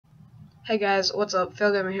Hey guys, what's up?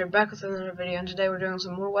 Phil Gamer here, back with another video, and today we're doing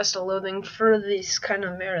some more West of Loathing for this kind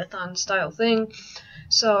of marathon style thing.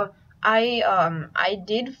 So I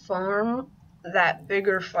did farm that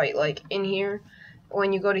bigger fight, like in here.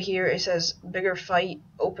 When you go to here, it says bigger fight,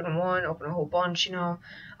 open one, open a whole bunch.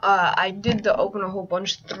 I did the open a whole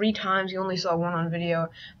bunch 3 times. You only saw one on video,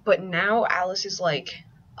 but now Alice is like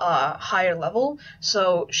higher level,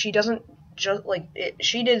 so she doesn't just like it,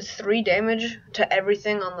 she did 3 damage to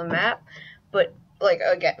everything on the map, but like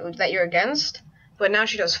again that you're against. But now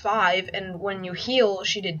she does 5, and when you heal,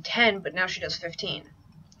 she did 10, but now she does 15.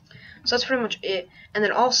 So that's pretty much it. And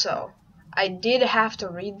then also, I did have to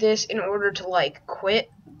read this in order to like quit,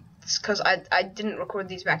 because I didn't record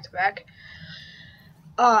these back to back.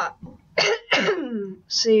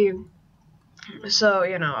 See, so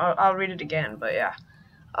I'll read it again, but yeah.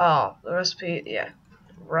 Oh, the recipe, yeah,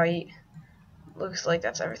 right. Looks like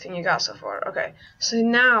that's everything you got so far. Okay, so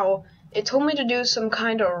now it told me to do some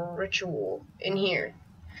kind of ritual in here.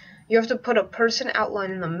 You have to put a person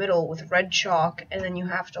outline in the middle with red chalk, and then you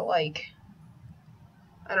have to, like,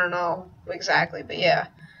 I don't know exactly, but yeah,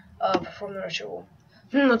 perform the ritual.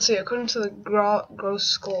 Let's see, according to the gross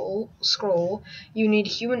scroll, you need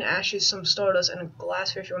human ashes, some stardust, and a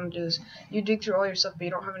glass sphere if you want to do this. You dig through all your stuff, but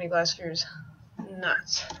you don't have any glass spheres.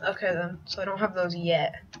 Nuts. Okay then, so I don't have those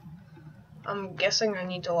yet. I'm guessing I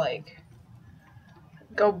need to, like,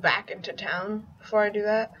 go back into town before I do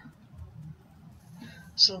that.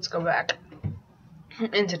 So let's go back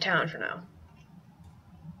into town for now.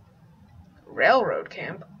 Railroad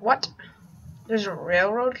camp? What? There's a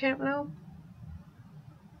railroad camp now?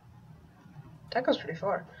 That goes pretty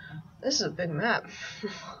far. This is a big map.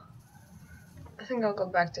 I think I'll go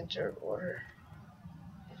back to dirt order.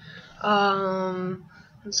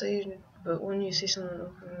 Let's say, but when you see someone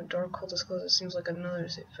opening the door, cultist close, it seems like another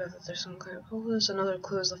fact that there's some kind of cultist. Another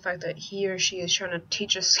clue is the fact that he or she is trying to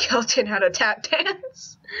teach a skeleton how to tap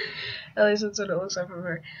dance. At least that's what it looks like from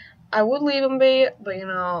her. I would leave him be, but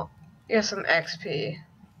get some XP.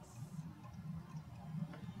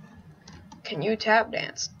 Can you tap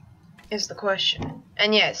dance? Is the question.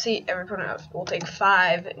 And yeah, see, every opponent will take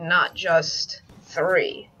 5, not just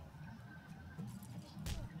 3.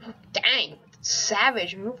 Dang,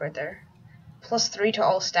 savage move right there. +3 to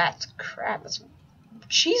all stats. Crap, that's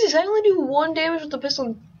Jesus. I only do 1 damage with the pistol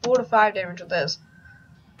and 4 to 5 damage with this.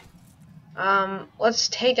 Let's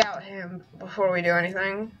take out him before we do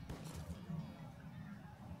anything.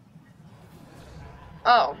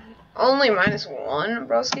 Oh, only -1,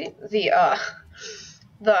 broski.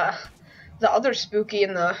 The other spooky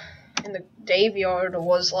in the graveyard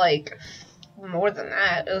was like more than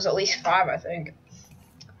that. It was at least 5, I think.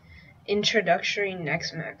 Introductory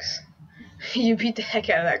next max. You beat the heck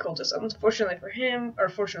out of that cultist. Unfortunately for him, or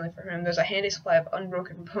fortunately for him, there's a handy supply of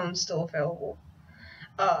unbroken bones still available.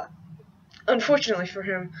 Unfortunately for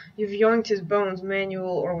him, you've yoinked his bones manual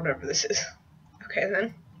or whatever this is. Okay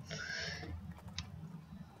then.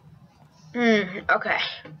 Okay.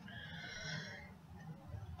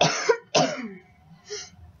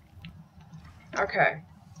 Okay.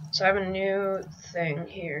 So I have a new thing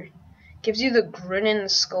here. Gives you the Grinning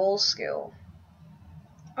Skull skill.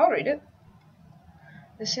 I'll read it.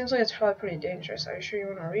 This seems like it's probably pretty dangerous. Are you sure you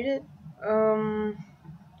want to read it?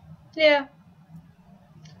 Yeah.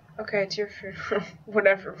 Okay, it's your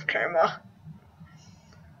whatever, Grandma.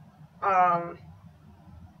 Now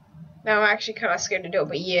I'm actually kind of scared to do it,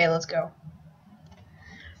 but yeah, let's go.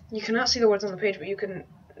 You cannot see the words on the page, but you can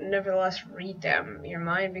nevertheless read them. Your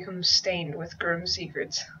mind becomes stained with grim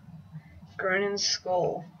secrets. Grinning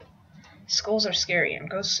Skull. Skulls are scary and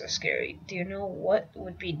ghosts are scary. Do you know what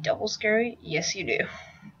would be double scary? Yes, you do.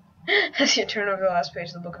 As you turn over the last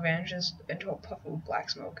page, the book vanishes into a puff of black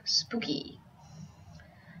smoke. Spooky.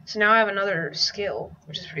 So now I have another skill,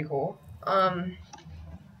 which is pretty cool.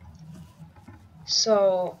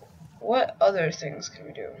 So what other things can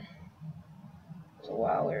we do? So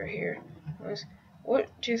while we're here, what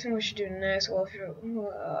do you think we should do next? Well, if you're,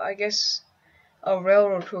 I guess a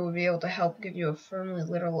railroad crew would be able to help give you a firmly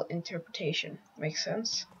literal interpretation. Makes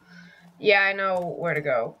sense? Yeah, I know where to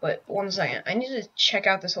go, but 1 second. I need to check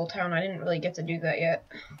out this whole town. I didn't really get to do that yet.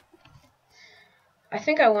 I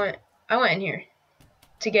think I went in here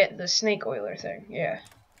to get the snake oiler thing. Yeah.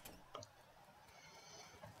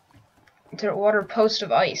 Water post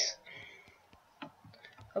of ice.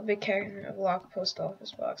 A big cabinet of locked post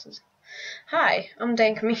office boxes. Hi, I'm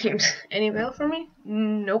Dank Memes. Any mail for me?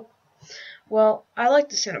 Nope. Well, I like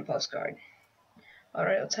to send a postcard.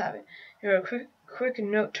 Alright, let's have it. Here, a quick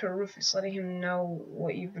note to Rufus, letting him know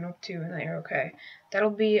what you've been up to and that you're okay. That'll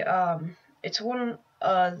be, it's one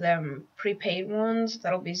them prepaid ones.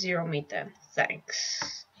 That'll be 0 meat then.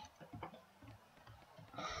 Thanks.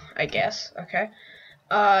 I guess. Okay.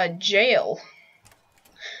 Jail.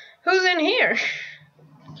 Who's in here?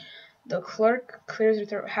 The clerk clears her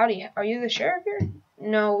throat. Howdy, are you the sheriff here?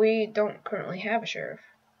 No, we don't currently have a sheriff.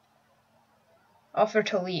 Offer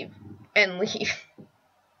to leave. And leave.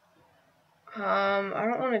 I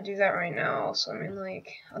don't want to do that right now, so I mean,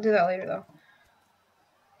 like, I'll do that later, though.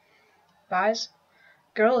 Buys?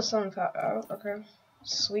 Girl is selling flower. Oh, okay.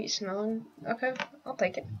 Sweet smelling. Okay, I'll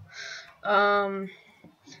take it. I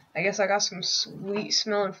guess I got some sweet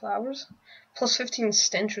smelling flowers. Plus 15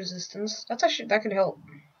 stench resistance. That's actually, that could help.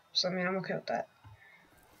 So, I mean, I'm okay with that.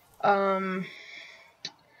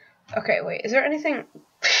 Okay, wait, is there anything...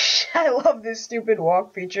 I love this stupid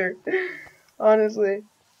walk feature. Honestly.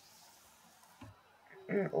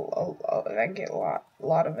 Vacant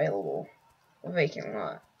lot available. A vacant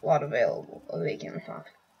lot available. A vacant lot.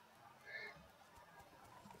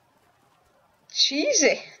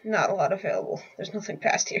 Cheesy. Not a lot available. There's nothing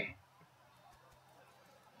past here.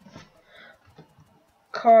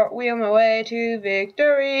 Cartwheel my way to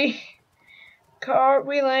victory.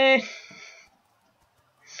 Cartwheeling.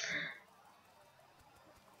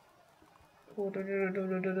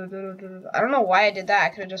 I don't know why I did that. I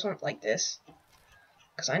could have just went like this.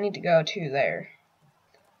 Because I need to go to there.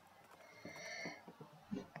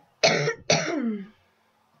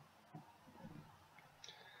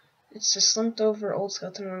 It's a slumped over old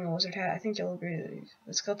skeleton wearing a wizard hat. I think you'll agree.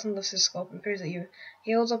 The skeleton lifts his skull and peers at you.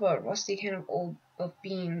 He holds up a rusty can of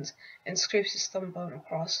beans and scrapes his thumb bone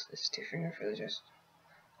across his 2-finger for the gist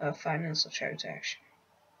of financial transaction.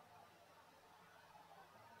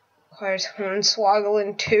 Requires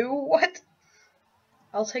hornswoggling too? What?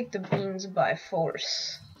 I'll take the beans by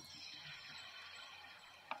force.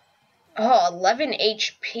 Oh, 11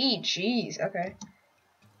 HP. Jeez. Okay.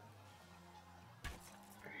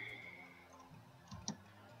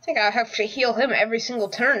 I think I have to heal him every single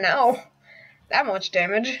turn now. That much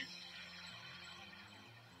damage.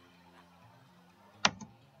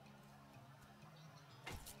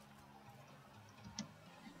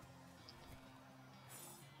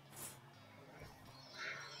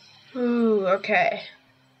 Ooh, okay.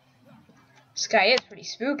 This guy is pretty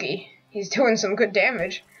spooky. He's doing some good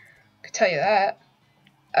damage. I can tell you that.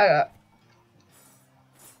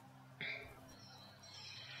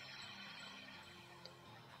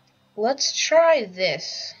 Let's try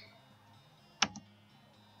this.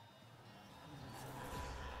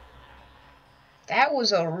 That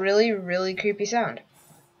was a really, really creepy sound.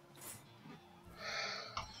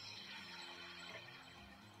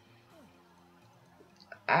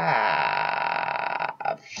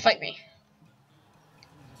 Fight me.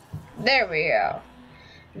 There we go.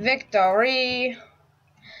 Victory.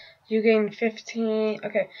 You gained 15.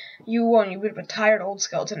 Okay, you won. You beat up a tired old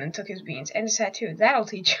skeleton and took his beans and his hat too. That'll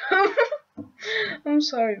teach him. I'm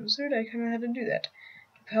sorry, wizard. I kind of had to do that.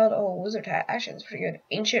 Propelled old wizard hat. Actually, that's pretty good.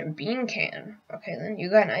 Ancient bean can. Okay, then you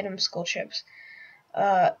got an item. Skull chips.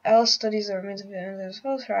 Alice studies the remains of it.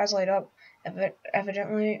 Suppose her eyes light up.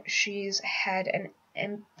 Evidently, she's had an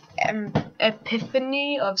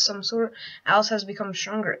epiphany of some sort. Alice has become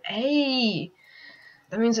stronger. Hey,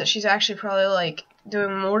 that means that she's actually probably like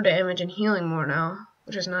doing more damage and healing more now,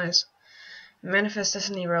 which is nice. Manifest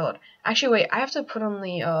Destiny Reload. Actually, wait, I have to put on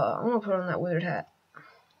the I'm gonna put on that withered hat.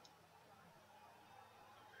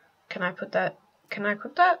 Can I put that? Can I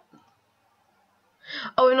equip that?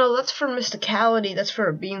 Oh no, that's for mysticality. That's for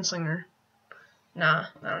a bean slinger. Nah,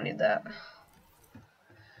 I don't need that.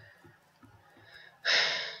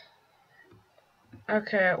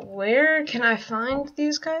 Okay, where can I find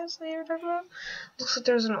these guys that you're talking about? Looks like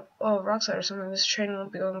there's a rock slide or something. This train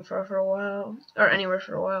won't be going for a while, or anywhere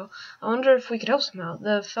for a while. I wonder if we could help somehow.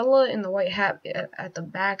 The fella in the white hat at the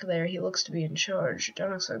back there, he looks to be in charge.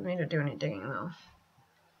 Don't expect me to do any digging though.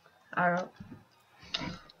 Alright,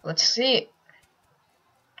 let's see.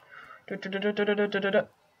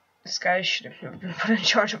 This guy should have never been put in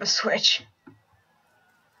charge of a switch.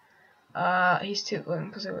 He's too late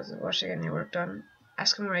because I wasn't watching any work done.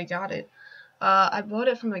 Ask him where I got it. I bought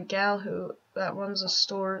it from a gal that runs a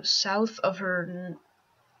store south of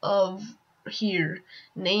here.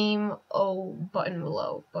 Name Button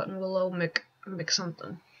Willow Mc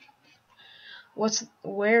something.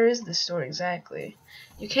 Where is the store exactly?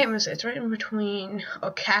 You can't miss it. It's right in between a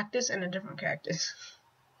cactus and a different cactus.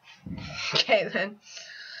 Okay then.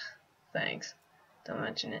 Thanks. Don't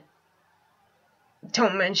mention it.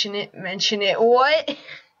 Don't mention it. Mention it. What?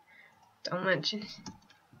 Don't mention it.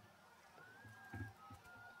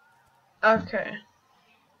 Okay.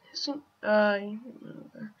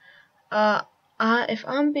 If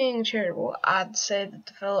I'm being charitable, I'd say that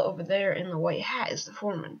the fellow over there in the white hat is the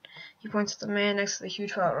foreman. He points at the man next to the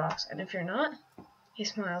huge pile of rocks. And if you're not, he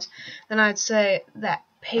smiles, then I'd say that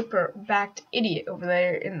paper-backed idiot over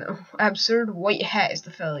there in the absurd white hat is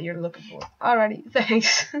the fellow you're looking for. Alrighty,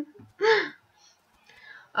 thanks.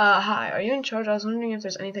 Hi, are you in charge? I was wondering if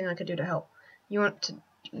there's anything I could do to help. You want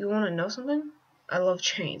to know something? I love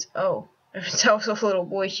chains. Oh. If I was a little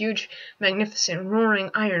boy, huge, magnificent,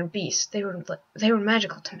 roaring iron beasts. They were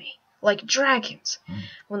magical to me, like dragons.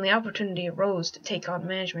 When the opportunity arose to take on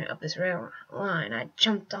management of this rail line, I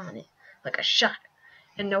jumped on it like a shot.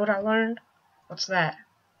 And know what I learned? What's that?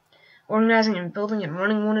 Organizing and building and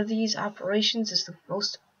running one of these operations is the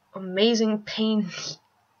most amazing pain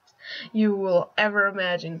you will ever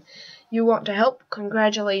imagine. You want to help?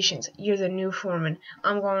 Congratulations, you're the new foreman.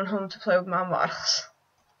 I'm going home to play with my models.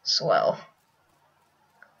 Swell.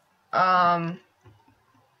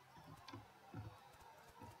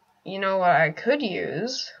 You know what I could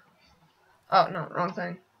use? Oh, no, wrong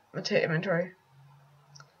thing. Let's hit inventory.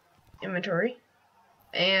 Inventory.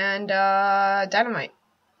 And, dynamite.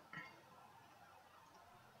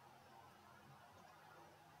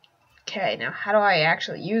 Okay, now how do I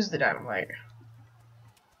actually use the dynamite?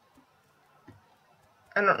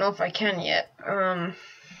 I don't know if I can yet.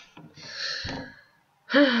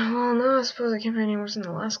 Well, no, I suppose I can't find any worse than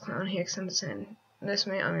the last clown. He extended his hand. This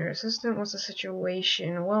mate, I'm your assistant. What's the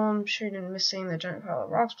situation? Well, I'm sure you didn't miss seeing the giant pile of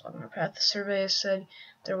rocks blocking our path. The surveyor said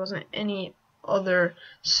there wasn't any other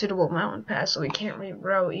suitable mountain pass, so we can't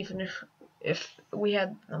reroute. Even if we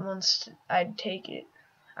had the months, I'd take it.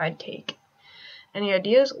 Any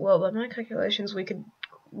ideas? Well, by my calculations, we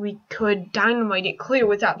could dynamite it clear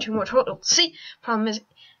without too much work. See, problem is,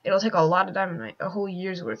 it'll take a lot of dynamite, a whole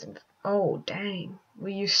year's worth. Oh, dang.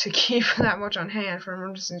 We used to keep that much on hand for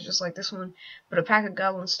emergencies just like this one, but a pack of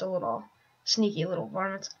goblins stole it all. Sneaky little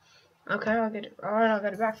varmints. Okay, I'll get it. Alright, I'll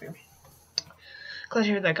get it back for you. Glad to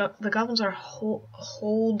hear that. The goblins are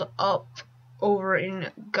holed up over in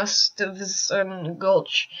Gustavson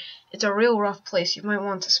Gulch. It's a real rough place. You might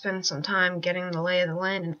want to spend some time getting the lay of the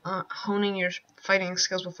land and honing your fighting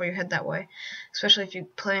skills before you head that way. Especially if you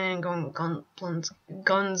plan on going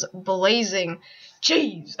guns blazing.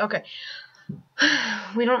 Jeez! Okay.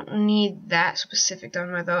 We don't need that specific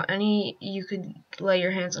dynamite though. Any you could lay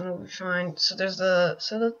your hands on will be fine. So there's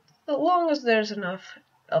as long as there's enough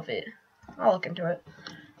of it. I'll look into it.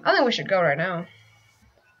 I think we should go right now.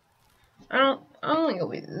 I don't think it'll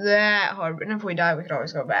be that hard, but if we die, we could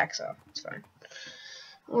always go back, so it's fine.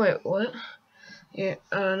 Wait, what? Yeah,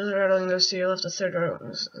 another rattling goes to your left, a third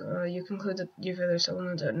rattle. You conclude that you've either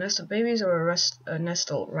summoned a nest of babies or a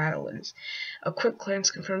nest of rattlers. A quick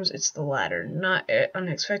glance confirms it's the latter. Not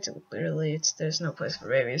unexpectedly, really. There's no place for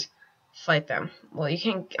babies. Fight them. Well, you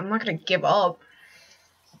can't. I'm not gonna give up.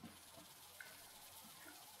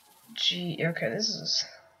 Gee, okay, this is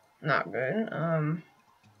not good.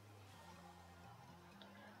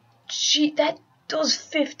 Gee, that does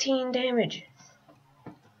 15 damage.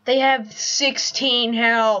 They have 16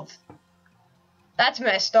 health. That's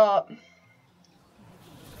messed up.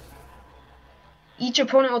 Each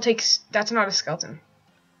opponent will take... That's not a skeleton.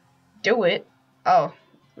 Do it. Oh,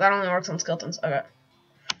 that only works on skeletons. Okay.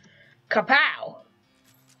 Kapow!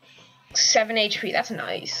 7 HP. That's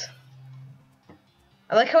nice.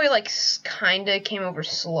 I like how he, like, kinda came over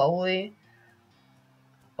slowly.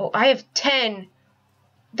 Oh, I have 10.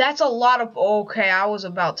 That's a lot of... Okay, I was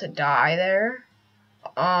about to die there.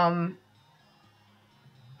 I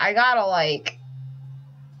gotta, like,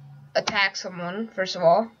 attack someone, first of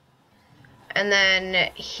all. And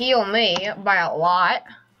then heal me by a lot.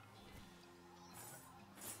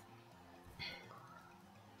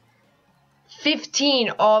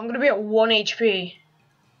 $15. Oh, I'm gonna be at 1 HP.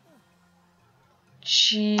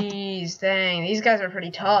 Jeez, dang. These guys are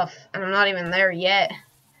pretty tough. And I'm not even there yet.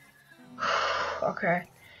 Okay.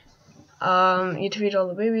 You defeat all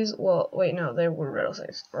the babies. Well, wait, no, they were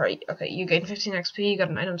rattlesnakes. Right, okay. You gain 15 XP, you got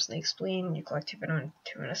an item snake spleen, you collect 2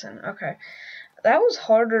 medicine. Okay. That was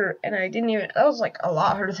harder, and I didn't even... That was, like, a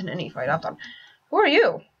lot harder than any fight I've done. Who are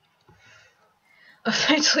you? A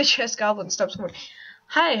faintly dressed goblin steps forward.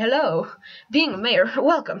 Hi, hello. Being a mayor,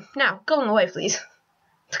 welcome. Now, going away, please.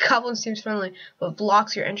 The goblin seems friendly, but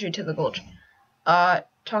blocks your entry to the gulch.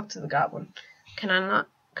 Talk to the goblin. Can I not...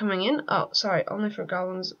 Coming in? Oh, sorry, only for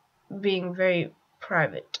goblins being very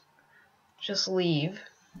private. Just leave.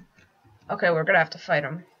 Okay, we're gonna have to fight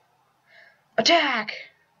him. Attack!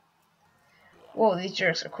 Whoa, these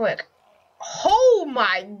jerks are quick. Oh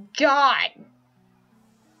my god!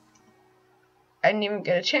 I didn't even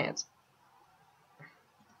get a chance.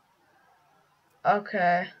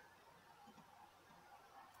 Okay.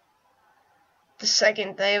 the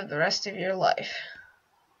second day of the rest of your life.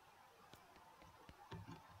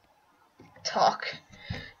 Talk.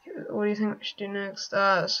 What do you think we should do next?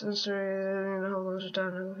 Sensory, a whole bunch of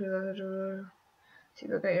time. See,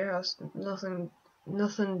 look at your house.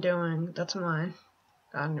 Nothing doing. That's mine.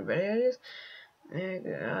 Got anybody ideas?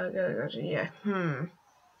 Yeah.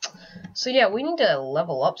 So yeah, we need to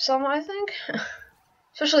level up some, I think.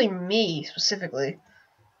 Especially me, specifically.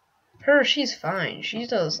 Her, she's fine. She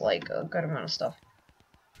does, like, a good amount of stuff.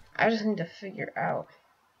 I just need to figure out.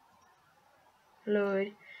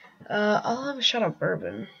 Lloyd. I'll have a shot of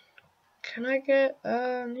bourbon. Can I get,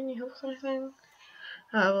 any help with anything?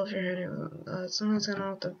 Well, if you're hitting, someone's gonna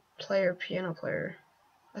have to play or piano player.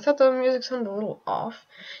 I thought the music sounded a little off.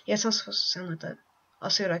 Yeah, it's not supposed to sound like that. I'll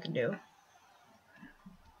see what I can do.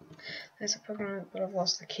 There's a Pokemon, but I've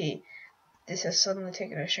lost the key. This has suddenly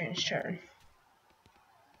taken a strange turn.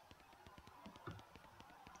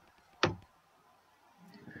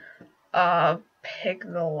 Pick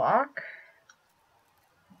the lock.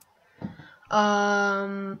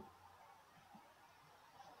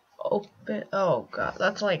 Open. Oh god,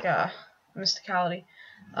 that's like mysticality.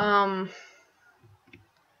 I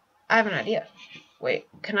have an idea. Wait,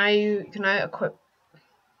 can I equip?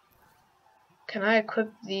 Can I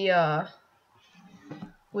equip the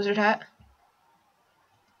wizard hat?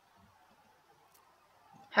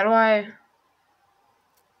 How do I?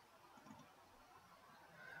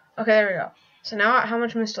 Okay, there we go. So now, how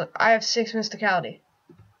much mystic? I have 6 mysticality.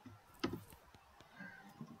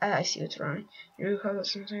 I see what's wrong. You call it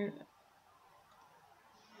something.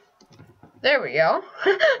 There we go.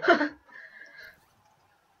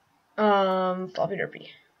 Floppy derpy,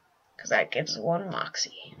 because that gives 1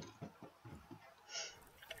 moxie.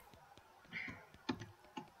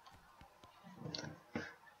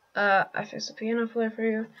 I fixed the piano player for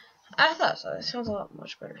you. I thought so. It sounds a lot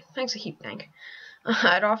much better. Thanks a heap, Hank.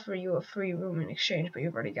 I'd offer you a free room in exchange, but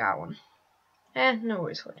you've already got one. No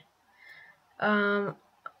worries, Hood. Need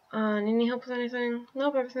any help with anything?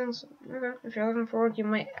 Nope, everything's okay. If you're looking for work, you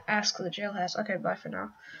might ask the jailhouse. Okay, bye for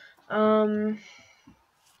now. I'll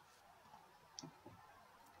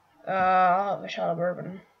have a shot of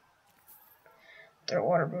bourbon. Dirt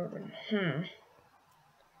water bourbon.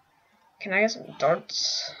 Can I get some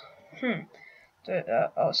darts?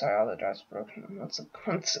 Oh, sorry, all the darts broken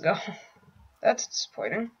months ago. That's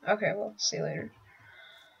disappointing. Okay, well, see you later.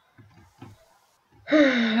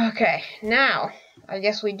 Okay, now, I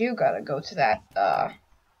guess we do gotta go to that,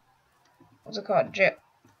 what's it called? Jail.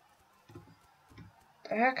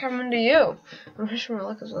 The heck happened to you? I'm pretty sure my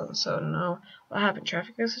luck is well, so no. What happened?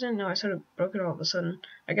 Traffic accident? No, I sort of broke it all of a sudden.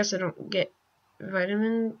 I guess I don't get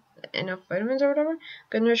enough vitamins or whatever.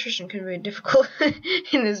 Good nutrition can be difficult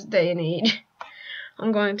in this day and age.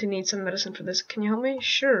 I'm going to need some medicine for this. Can you help me?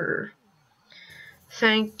 Sure.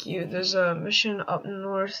 Thank you. There's a mission up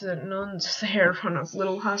north that nuns there run a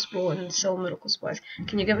little hospital and sell medical supplies.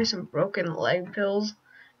 Can you get me some broken leg pills?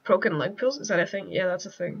 Broken leg pills? Is that a thing? Yeah, that's a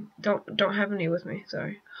thing. Don't have any with me.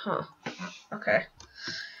 Sorry. Huh. Okay.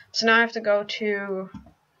 So now I have to go to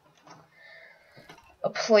a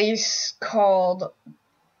place called...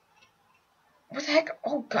 What the heck?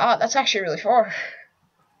 Oh god, that's actually really far.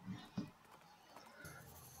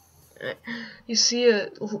 You see a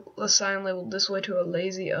sign labeled "This way to a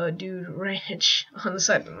lazy dude ranch" on the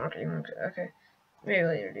side of the market. Okay, maybe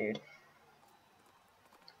later, dude.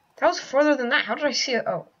 That was further than that. How did I see it?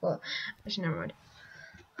 Oh, well, actually, never mind.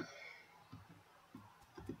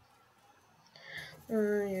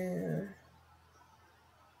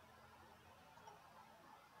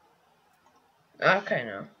 Yeah. Okay,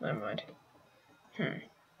 no, never mind.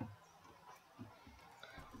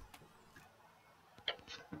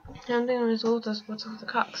 Something resolved us. What's with the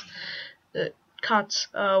cots?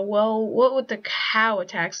 Well, what with the cow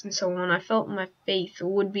attacks and so on, I felt my faith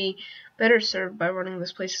would be better served by running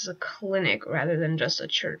this place as a clinic rather than just a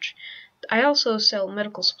church. I also sell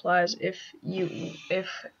medical supplies if you'd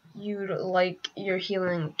like your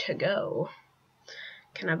healing to go.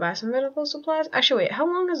 Can I buy some medical supplies? Actually, wait, how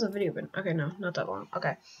long has the video been? Okay, no, not that long.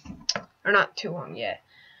 Okay. Or not too long yet.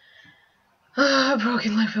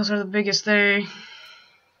 Broken leg pills are the biggest thing.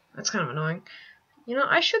 That's kind of annoying. You know,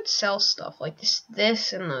 I should sell stuff like this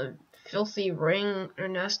and the filthy ring or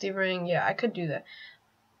nasty ring. Yeah, I could do that.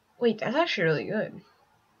 Wait, that's actually really good.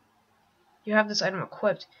 You have this item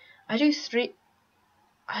equipped. I do 3.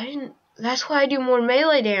 I didn't. That's why I do more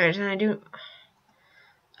melee damage than I do.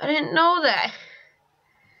 I didn't know that.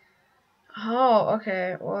 Oh,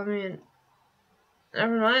 okay. Well, I mean,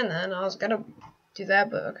 never mind then. I was gonna do that,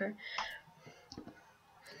 but okay.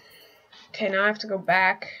 Okay, now I have to go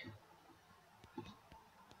back.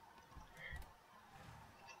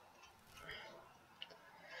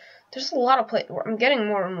 There's a lot of places. I'm getting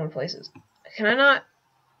more and more places. Can I not?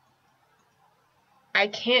 I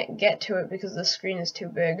can't get to it because the screen is too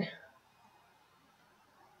big.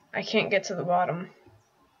 I can't get to the bottom.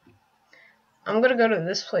 I'm gonna go to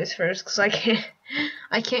this place first because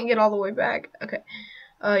I can't get all the way back. Okay.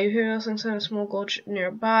 You hear us inside a small gulch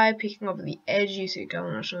nearby. Peeking over the edge, you see a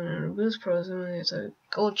goblin rustling in a boost pros. It's a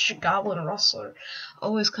gulch goblin rustler.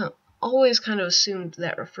 Always kind of assumed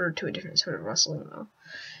that referred to a different sort of rustling though.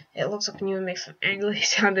 It looks up at you and makes an angrily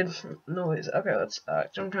sounded noise. Okay, let's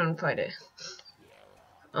jump down and fight it.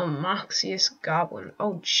 A Moxius goblin.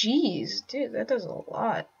 Oh jeez, dude, that does a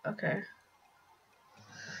lot. Okay.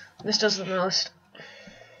 This does the most.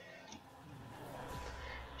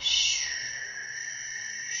 Shoot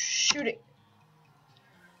it.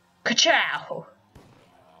 Ka-chow!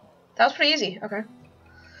 That was pretty easy. Okay.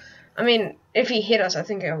 I mean, if he hit us, I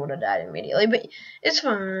think I would have died immediately, but it's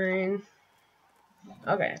fine.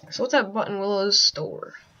 Okay, so what's that Button Willow's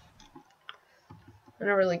store? I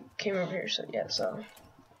never really came over here, so yeah, so.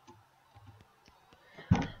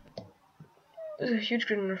 There's a huge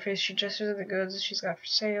grin on her face. She gestures at the goods she's got for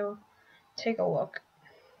sale. Take a look.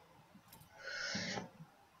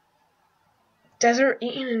 Desert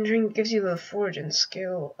eating and drink gives you the forge and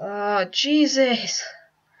skill. Jesus!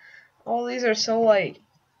 All these are so, like,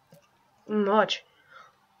 much.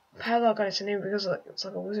 Padlock got its name because it's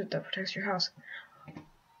like a wizard that protects your house.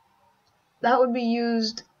 That would be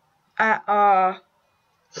used at,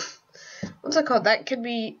 what's it called? That could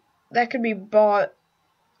be bought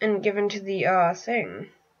and given to the,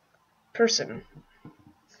 person.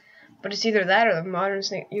 But it's either that or the modern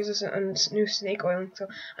snake uses a new snake oil. So,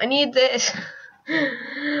 I need this!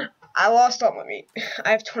 I lost all my meat. I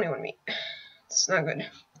have 21 meat. It's not good.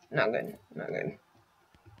 Not good. Not good.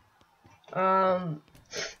 Oh,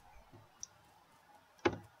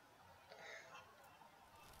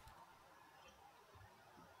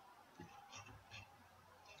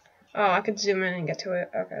 I could zoom in and get to it.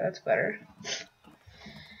 Okay, that's better.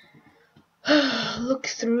 Look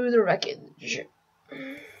through the wreckage.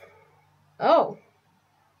 Oh.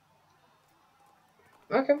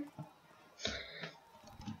 Okay.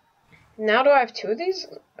 Now do I have 2 of these?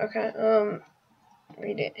 Okay,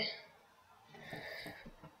 read it.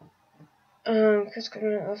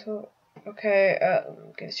 Also, okay,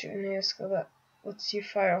 gives you an skill that lets you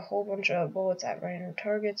fire a whole bunch of bullets at random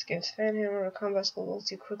targets, gives Fanhammer a combat skill that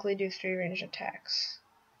lets you quickly do 3 ranged attacks.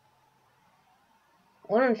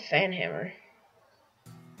 Learn Fanhammer.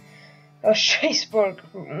 A Shark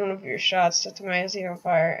one of your shots sets the magazine on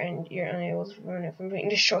fire and you're unable to prevent it from being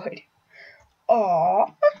destroyed.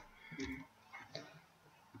 Aww.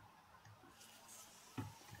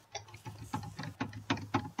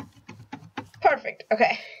 Perfect.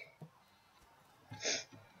 Okay.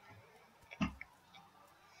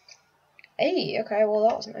 Hey, okay, well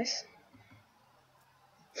that was nice.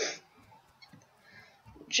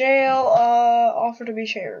 Jail, offer to be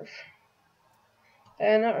sheriff.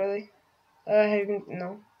 Not really.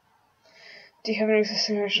 No. Do you have any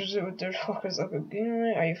existing relationship with Dirt Walker's local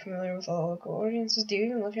government? Are you familiar with all the local ordinances? Do you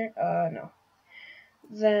even live here? No.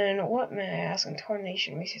 Then what, may I ask, in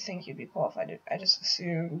tarnation makes you think you'd be qualified? You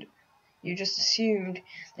just assumed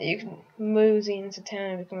that you could move into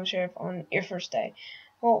town and become a sheriff on your first day.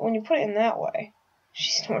 Well, when you put it in that way,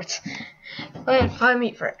 she snorts. If I had 5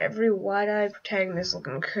 meat for every wide-eyed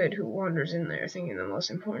protagonist-looking kid who wanders in there thinking the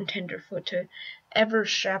most important tenderfoot to ever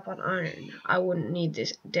strap on iron, I wouldn't need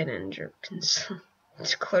this dead-end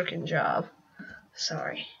clerking job.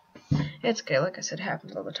 Sorry. It's okay, like I said,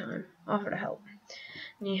 happens all the time. Offer to help.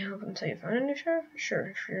 Need help until you find a new sheriff? Sure,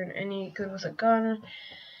 if you're any good with a gun.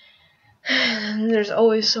 There's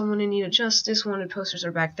always someone in need of justice. Wanted posters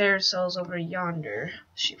are back there. Cells over yonder.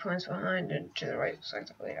 She points behind and to the right,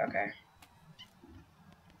 selectively. Okay.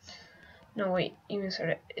 No, wait. You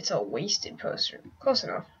misheard it. It's a wasted poster. Close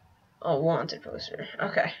enough. A wanted poster.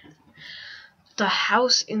 Okay. The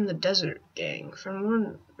House in the Desert Gang. For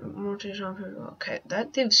more okay,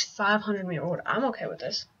 that gives 500 meter order. I'm okay with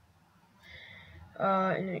this.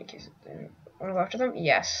 In any case, want to go after them?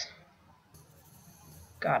 Yes.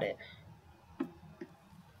 Got it.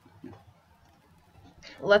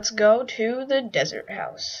 Let's go to the desert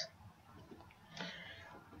house.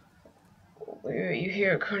 You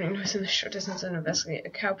hear a groaning noise in the short distance and investigate.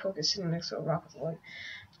 A cowpoke is sitting next to a rock with a leg.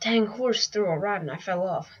 Dang horse threw a rod and I fell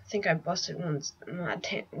off. I think I busted one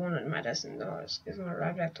of my destined doors. Isn't it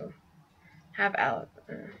right back to have Alec?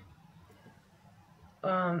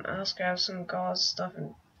 Alice grabbed some gauze stuff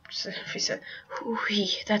and she said,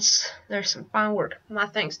 "Whoo-wee, there's some fine work. My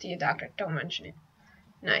thanks to you, doctor. Don't mention it."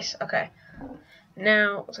 Nice. Okay.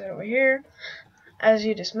 Now let's get over here. As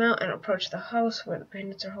you dismount and approach the house where the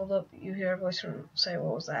bandits are holed up, you hear a voice from say,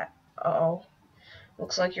 "What was that? Uh-oh.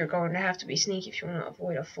 Looks like you're going to have to be sneaky if you want to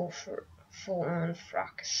avoid a full-on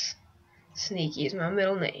fracas." Sneaky is my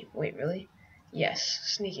middle name. Wait, really? Yes,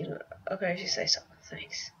 Sneaky. Okay, if you say so.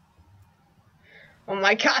 Thanks. Oh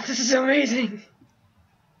my god, this is amazing!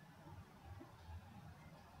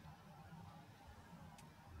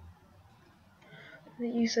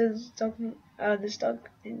 You said this dog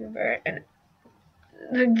is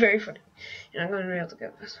very funny. You're not going to be able to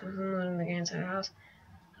get this one loading the inside the house.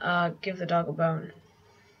 Give the dog a bone.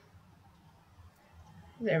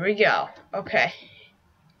 There we go. Okay.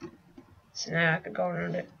 So now I could go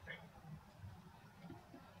around it.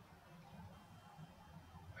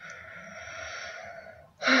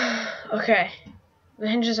 Okay. The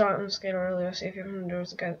hinges aren't on the scale earlier. See if you can do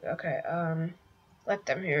it. Okay. Let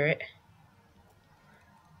them hear it.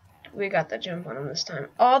 We got the jump on him this time.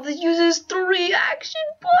 Oh, this uses 3 action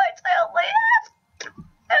points. I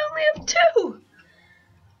only have 2.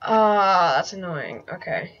 That's annoying.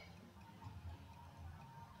 Okay.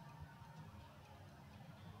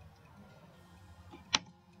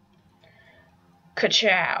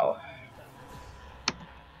 Ka-chow.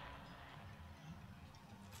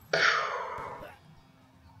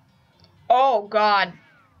 Oh god.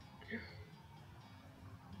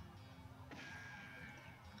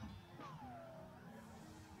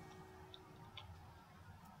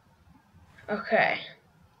 Okay.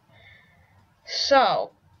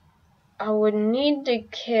 So, I would need to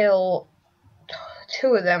kill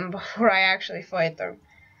 2 of them before I actually fight them.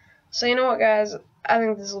 So you know what, guys? I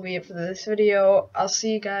think this will be it for this video. I'll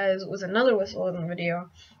see you guys with another Loathing video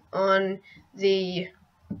on the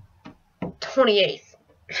 28th.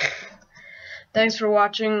 Thanks for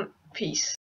watching. Peace.